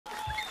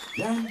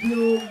Thank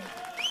you.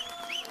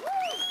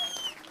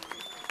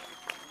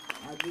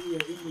 I do your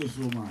English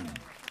woman.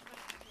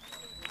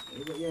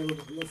 Yeah,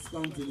 let's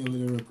continue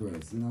with the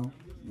request, you know?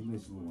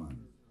 English woman.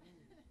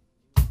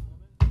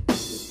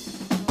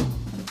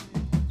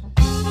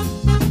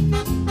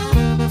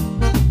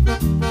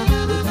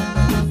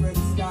 Different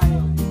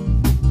style.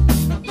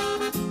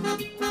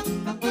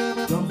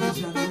 Don't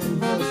mention very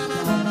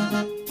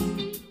versatile.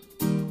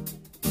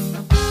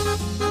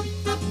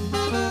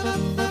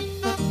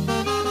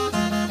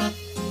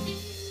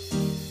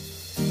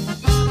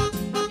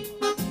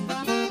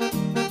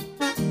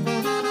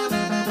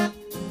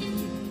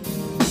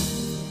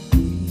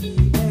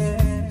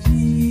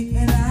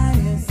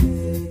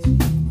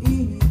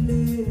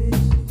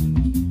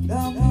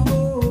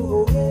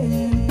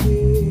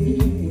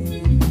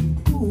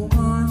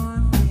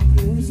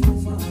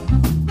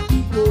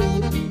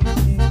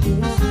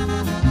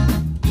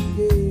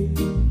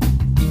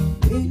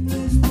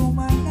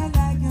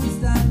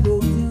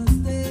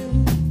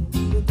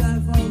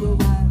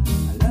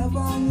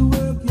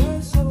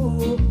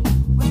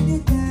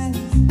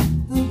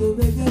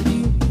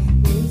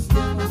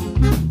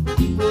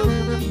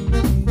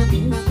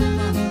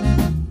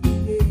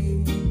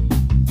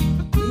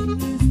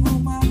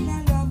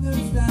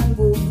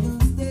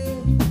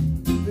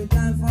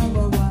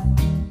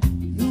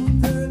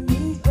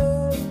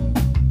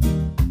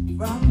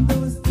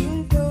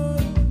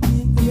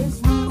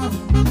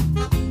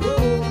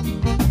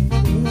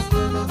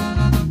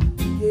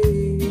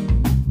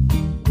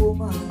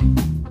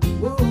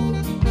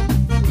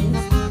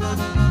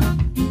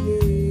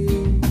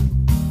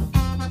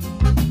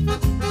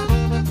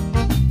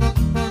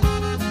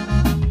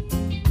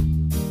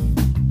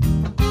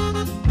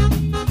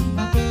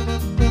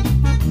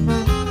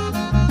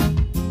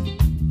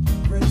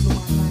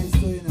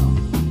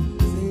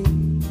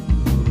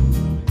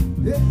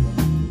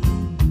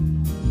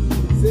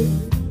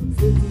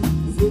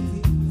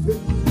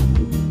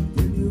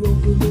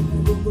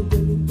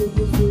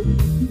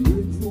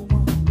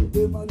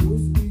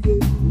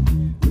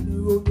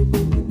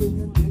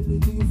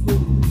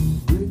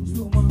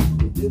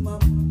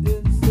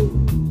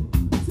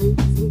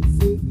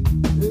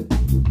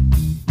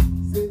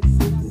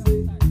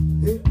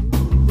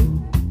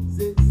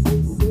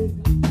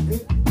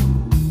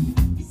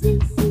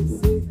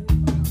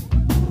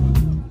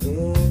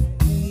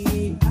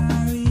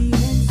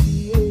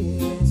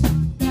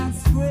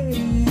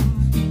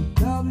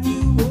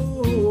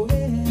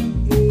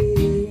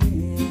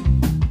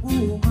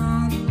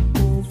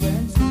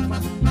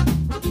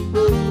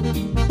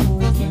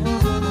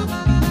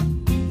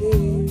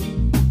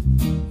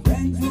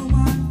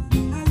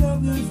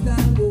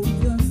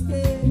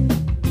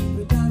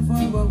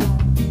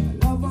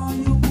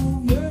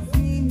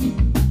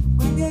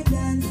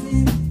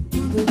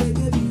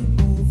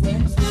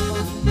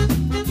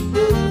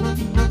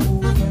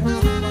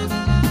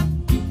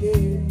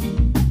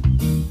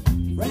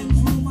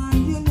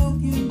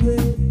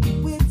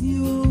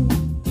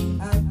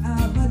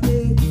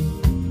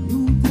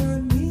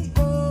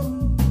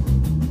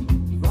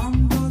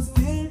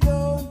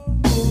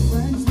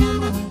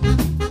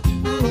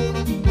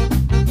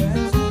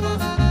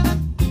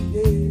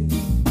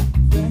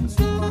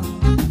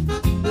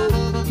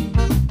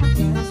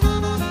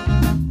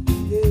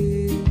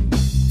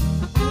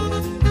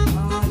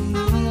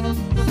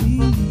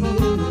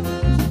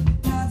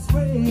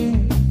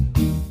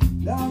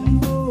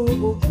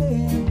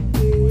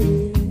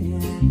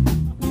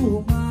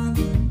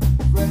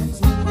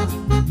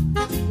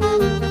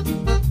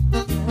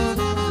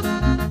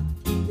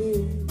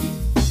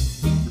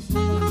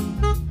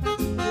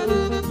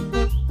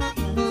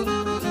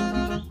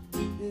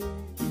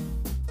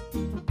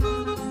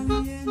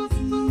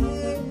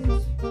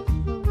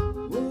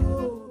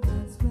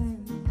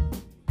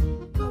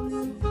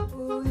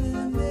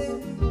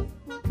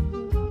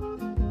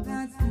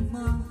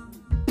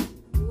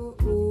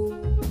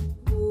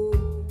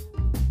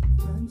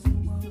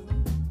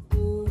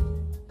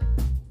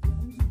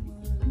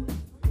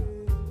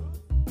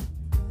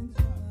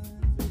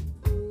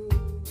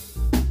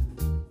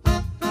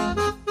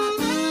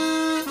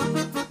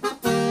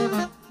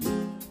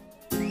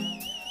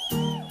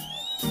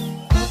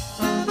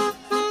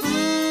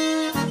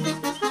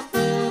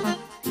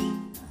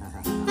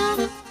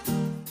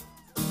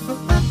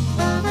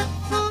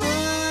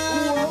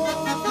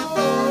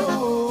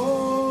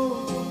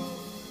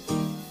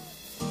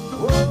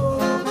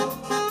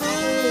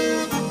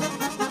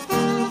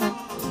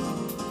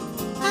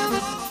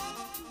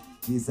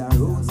 It's a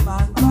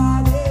Rootsman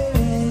Party.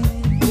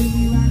 We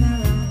wanna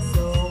rock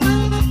so.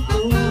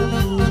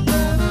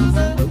 It's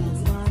a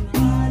Rootsman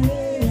Party.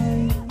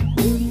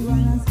 We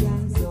wanna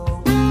scan so.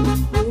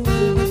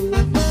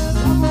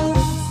 Some a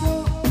rock so,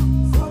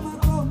 some a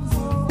come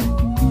so.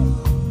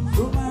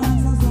 Some a rock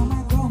so, some a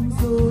come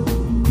so.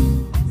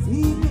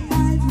 See me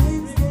eyes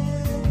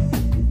Wednesday.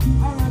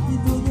 I rock it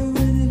to the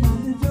rhythm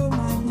and the drum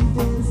and the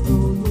bass.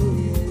 Oh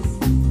yes.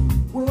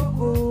 Whoa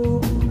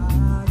oh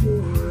ah yeah.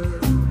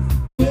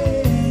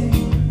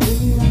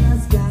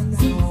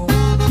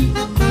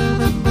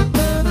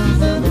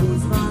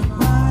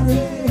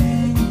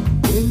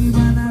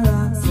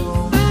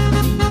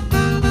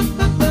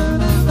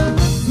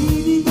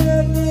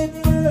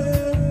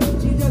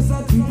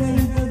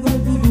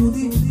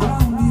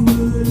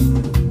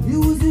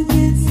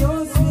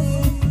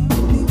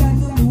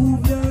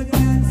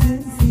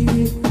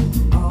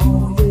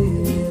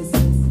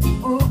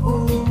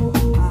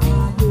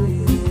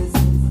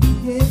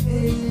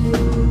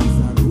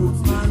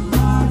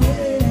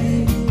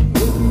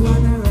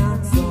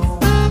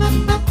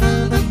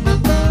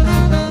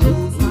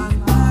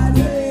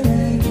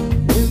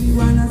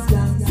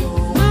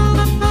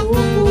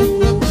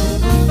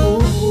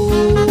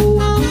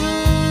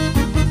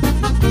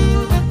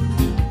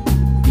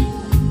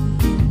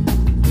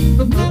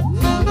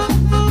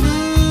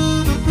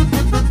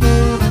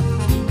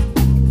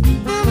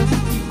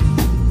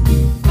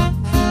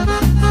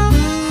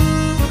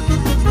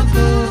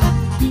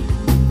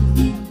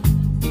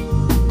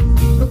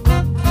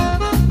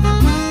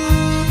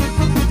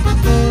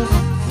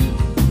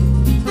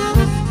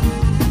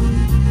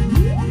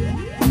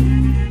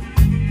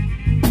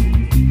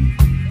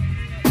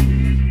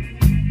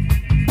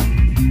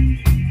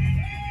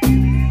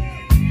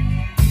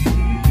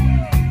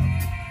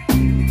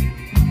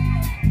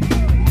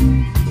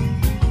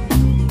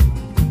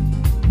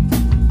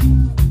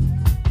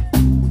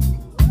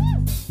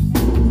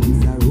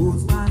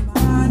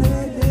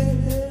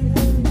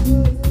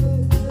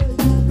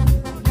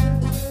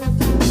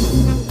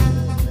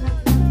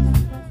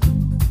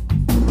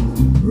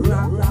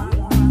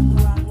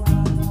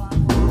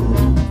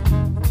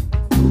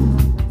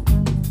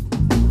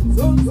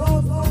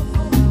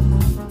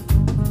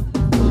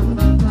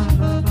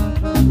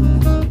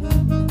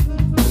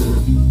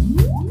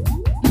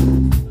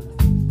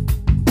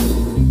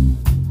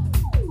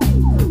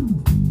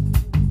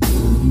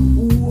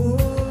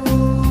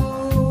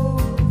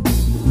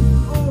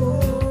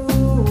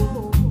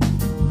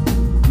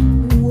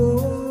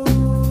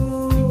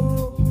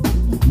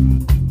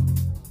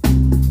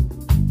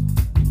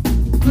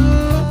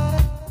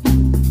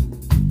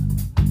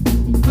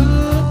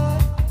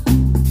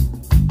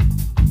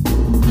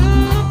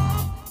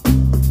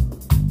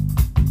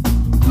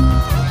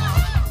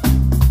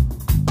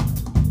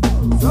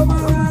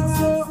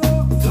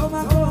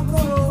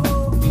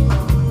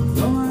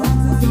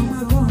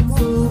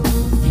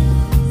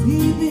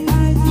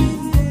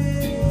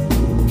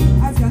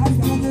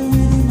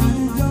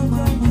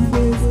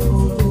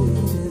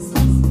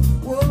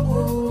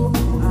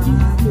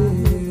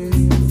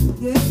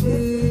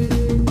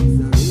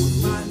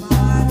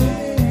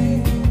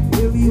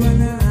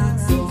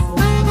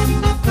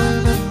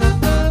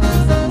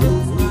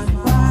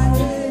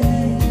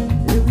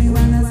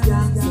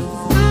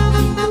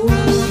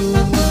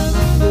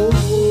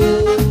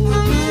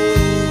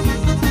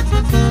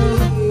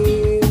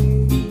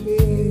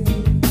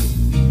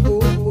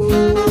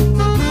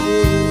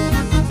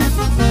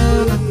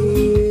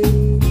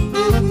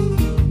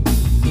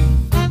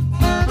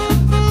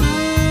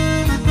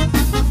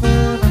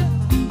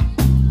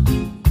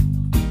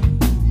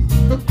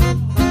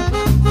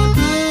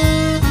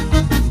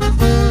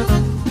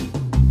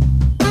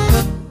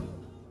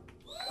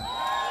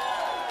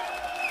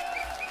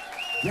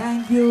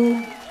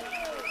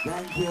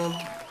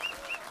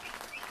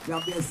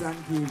 God bless and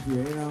keep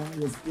you, you know.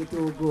 You're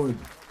too good.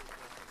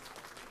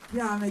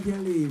 Can't make you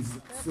leave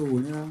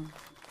soon, you know.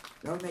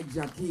 That'll make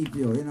Jah keep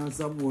you, you know,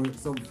 some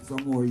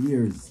more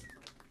years.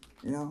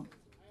 You know?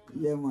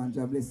 Yeah, man,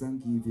 God bless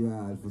and keep you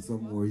all for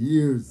some more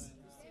years.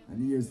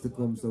 And years to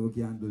come so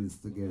we can do this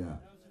together.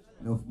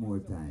 Enough more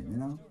time, you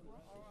know?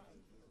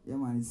 Yeah,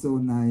 man, it's so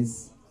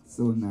nice.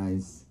 So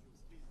nice.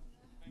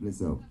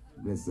 Bless up.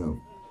 Bless up.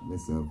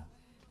 Bless up.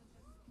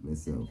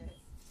 Bless up.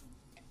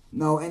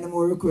 Now, any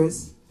more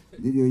requests?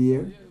 Did you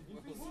hear?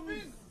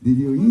 Did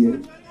you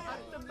hear?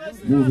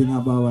 Moving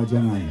about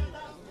Janai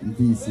in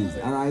pieces.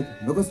 Alright?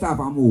 Now go stop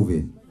and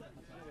moving.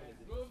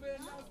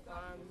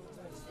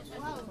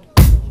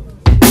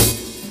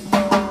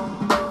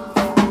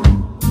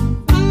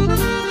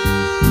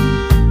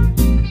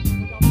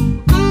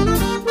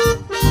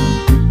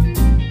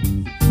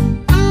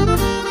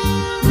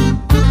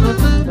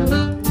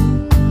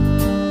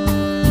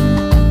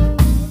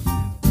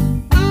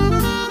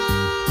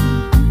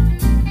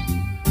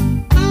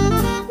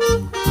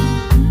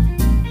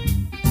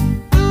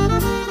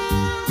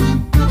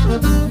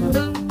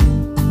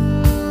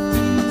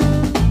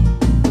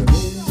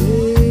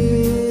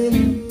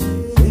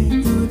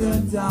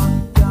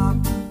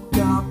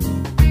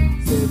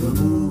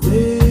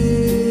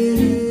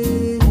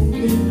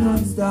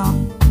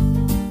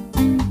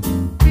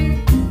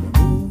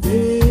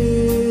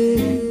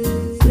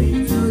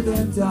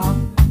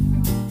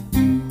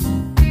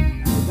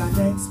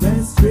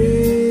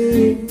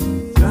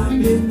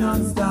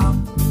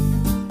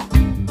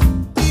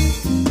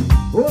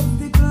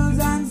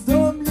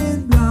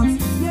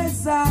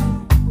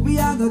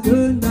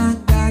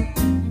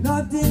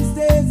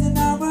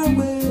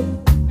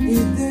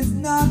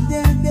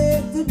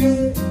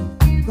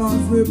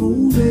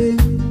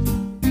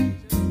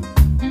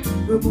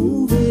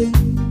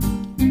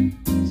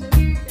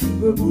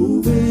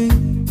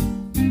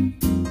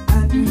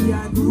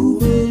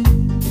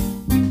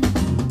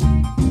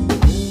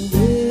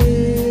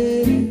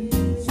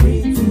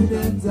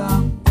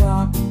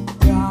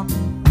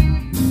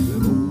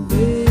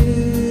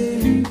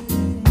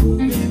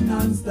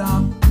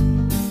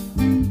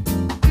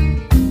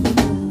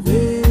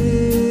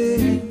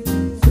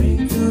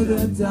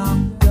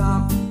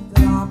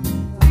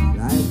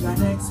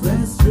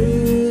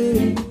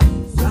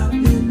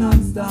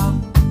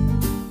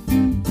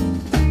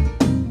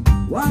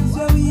 Watch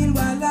the wheel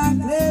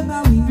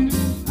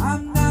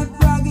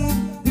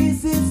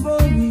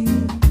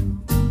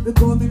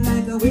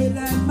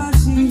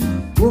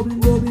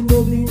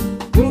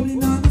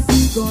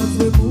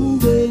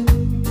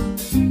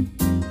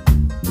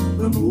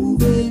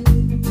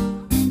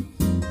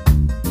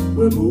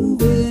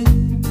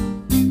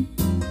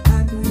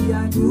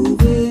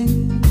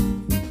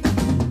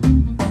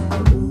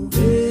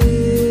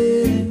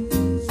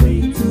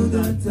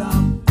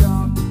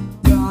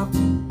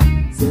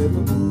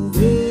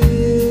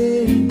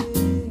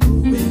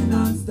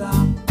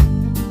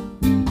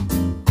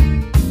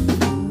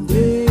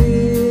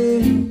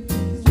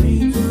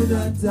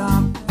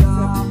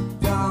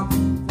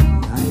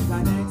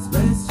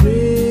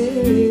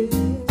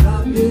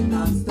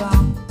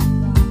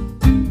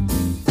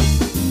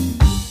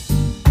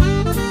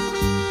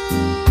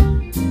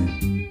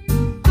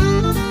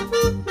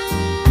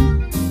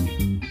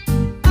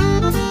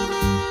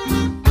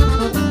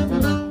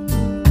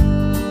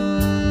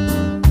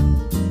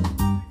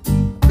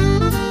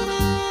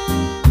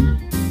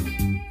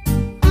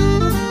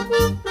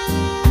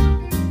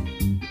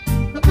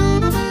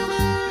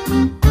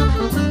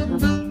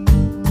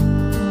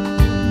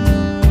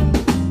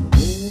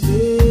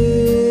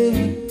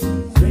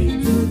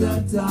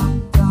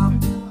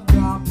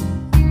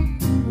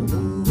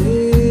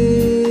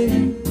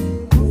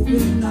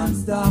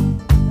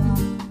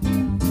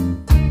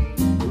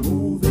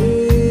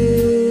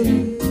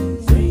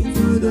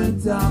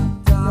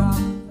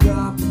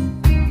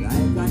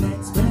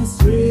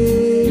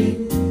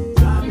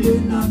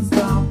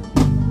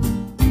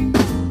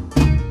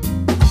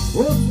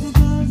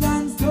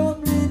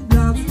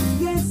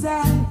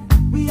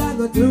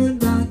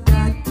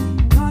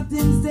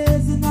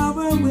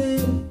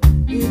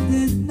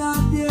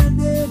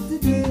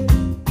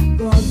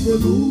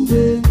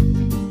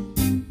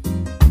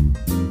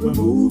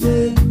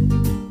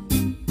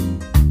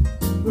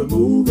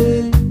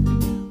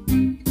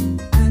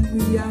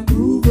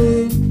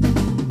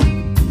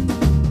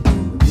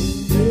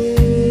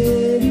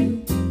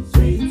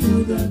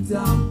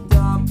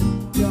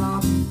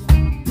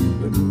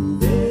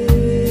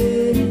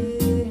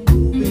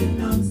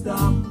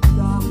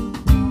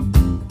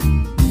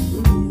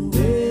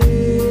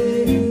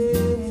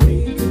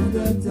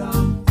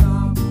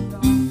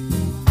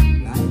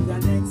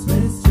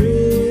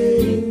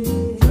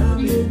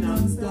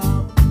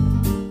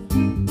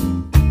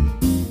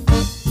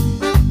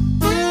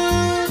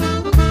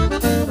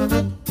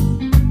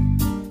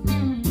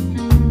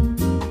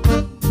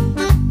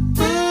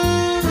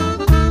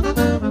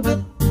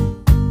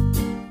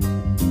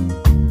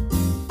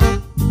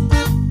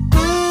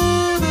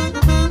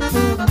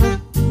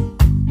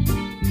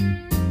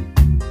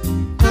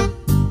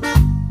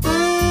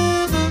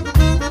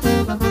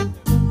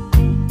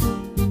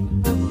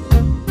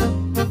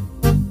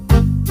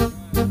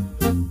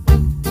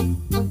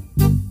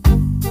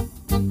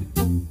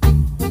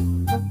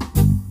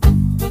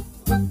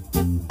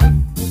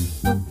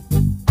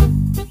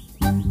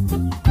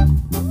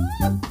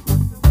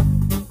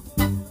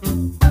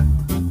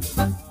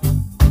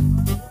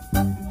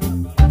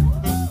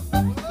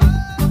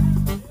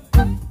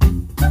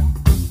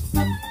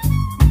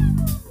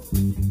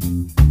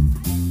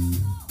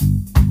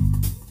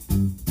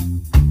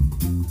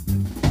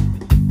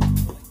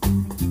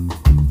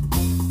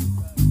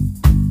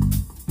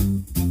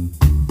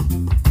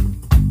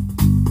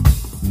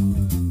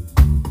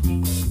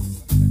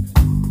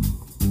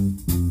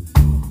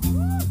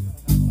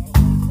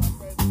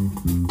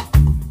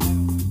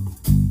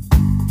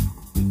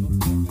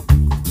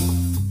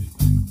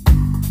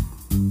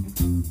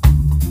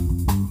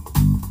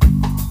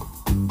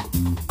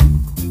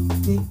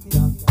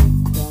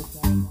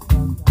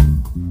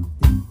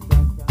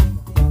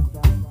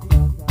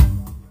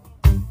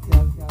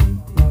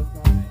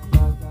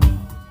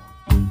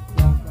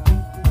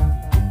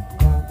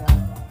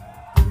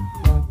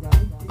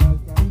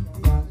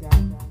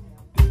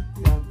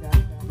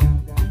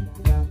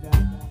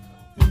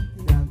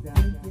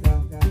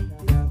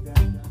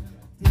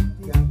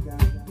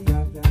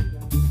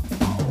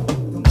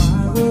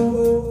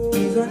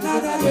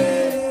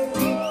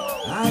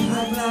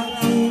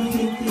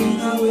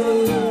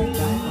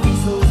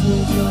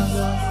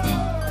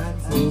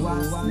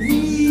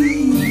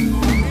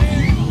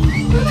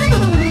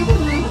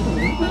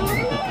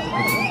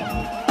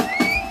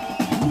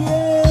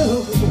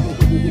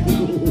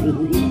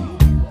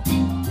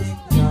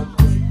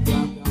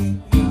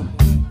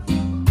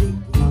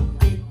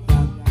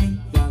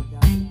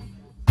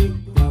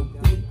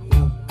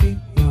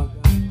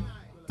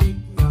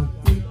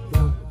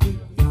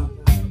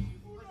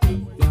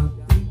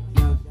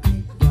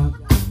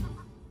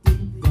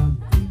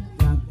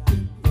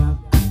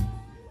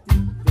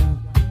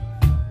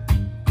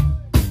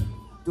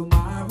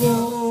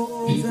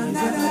is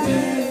another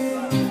day,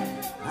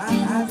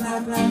 and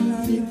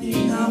I'm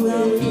ticking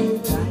away.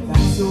 Time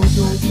is so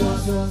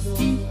precious,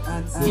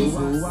 and so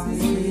I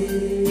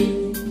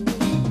say,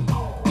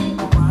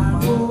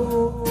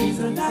 tomorrow is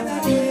another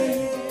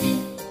day,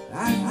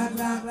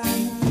 and I'm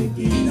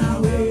ticking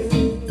away.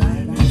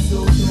 Time is so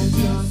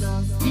precious,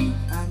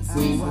 and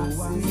so I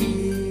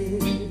say,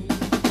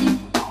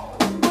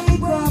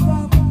 wake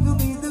up to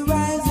meet the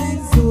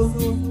rising sun.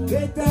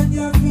 Get on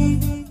your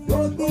feet,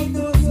 don't be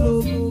no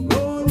slow.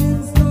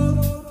 Rolling slow,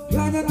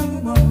 you're not on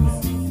the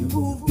mark. You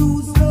move too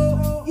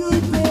slow,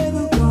 you'll pay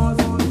the cost.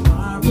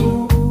 Tomorrow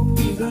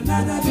is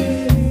another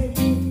day,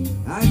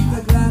 and the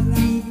clock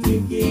keep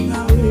ticking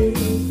away.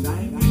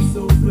 Time is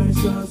so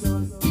precious,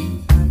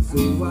 and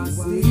so I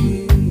say,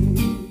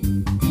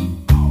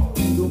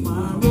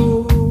 tomorrow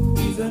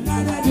is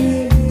another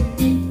day,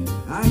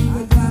 and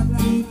the clock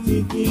keep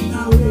ticking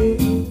away.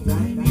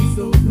 Time is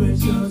so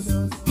precious,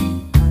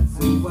 and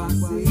so I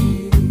say,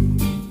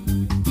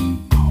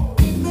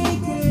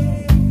 make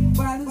it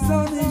while the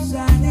sun is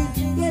shining.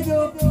 Get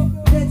up,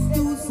 let's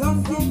do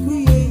something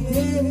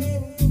creative.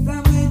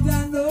 Time wait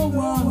on no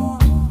one.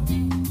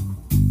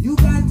 You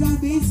got to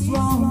be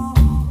strong.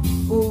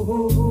 Oh,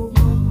 oh, oh.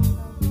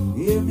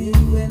 Hear me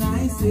when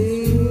I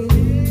say,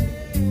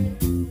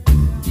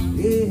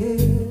 yeah.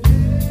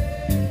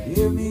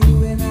 Hear me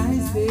when I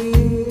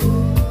say,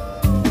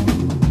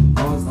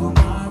 'cause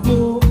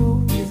tomorrow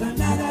is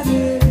another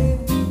day,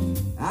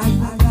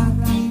 and I got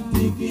keep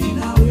ticking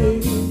away.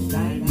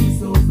 Time is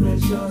so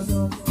precious,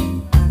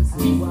 and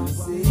so I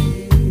say,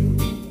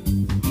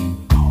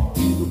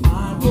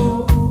 tomorrow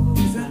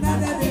is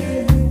another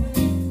day,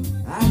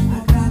 and I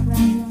got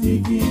keep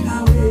ticking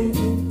away.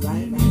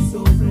 Time is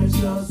so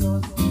precious,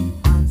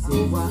 and so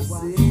I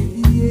say,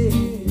 yeah,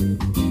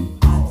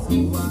 and so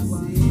I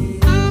say.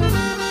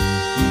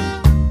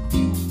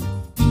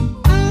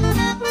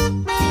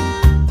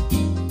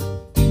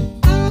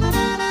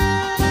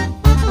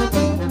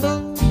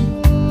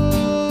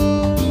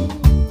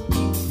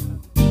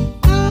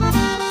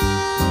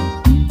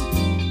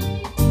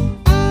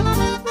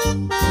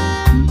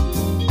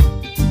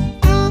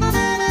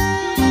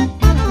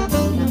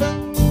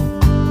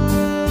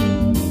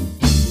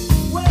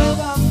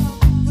 Welcome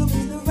to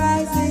be the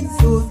rising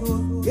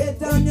sun.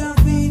 Get on your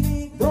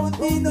feet, don't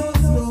be no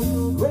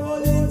slow.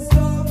 Rolling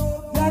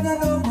slow, you're not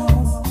no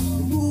more.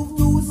 You move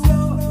too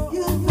slow,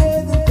 you'll pay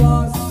the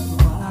cost.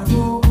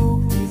 Tomorrow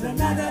is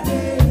another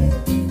day,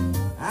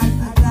 and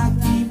the clock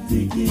keep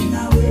ticking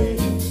away.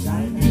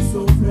 Time is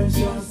so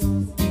precious,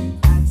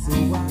 and so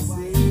I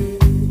say,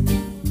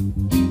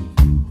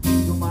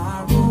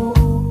 tomorrow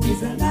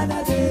is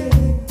another day,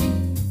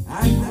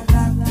 and the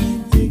clock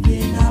keep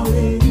ticking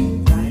away.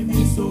 Time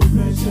is so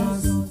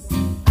precious,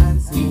 and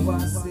so I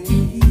say,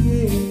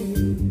 yeah,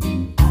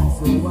 and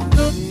so I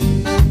say,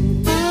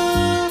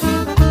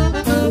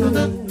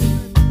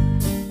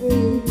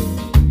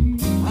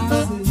 I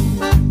say,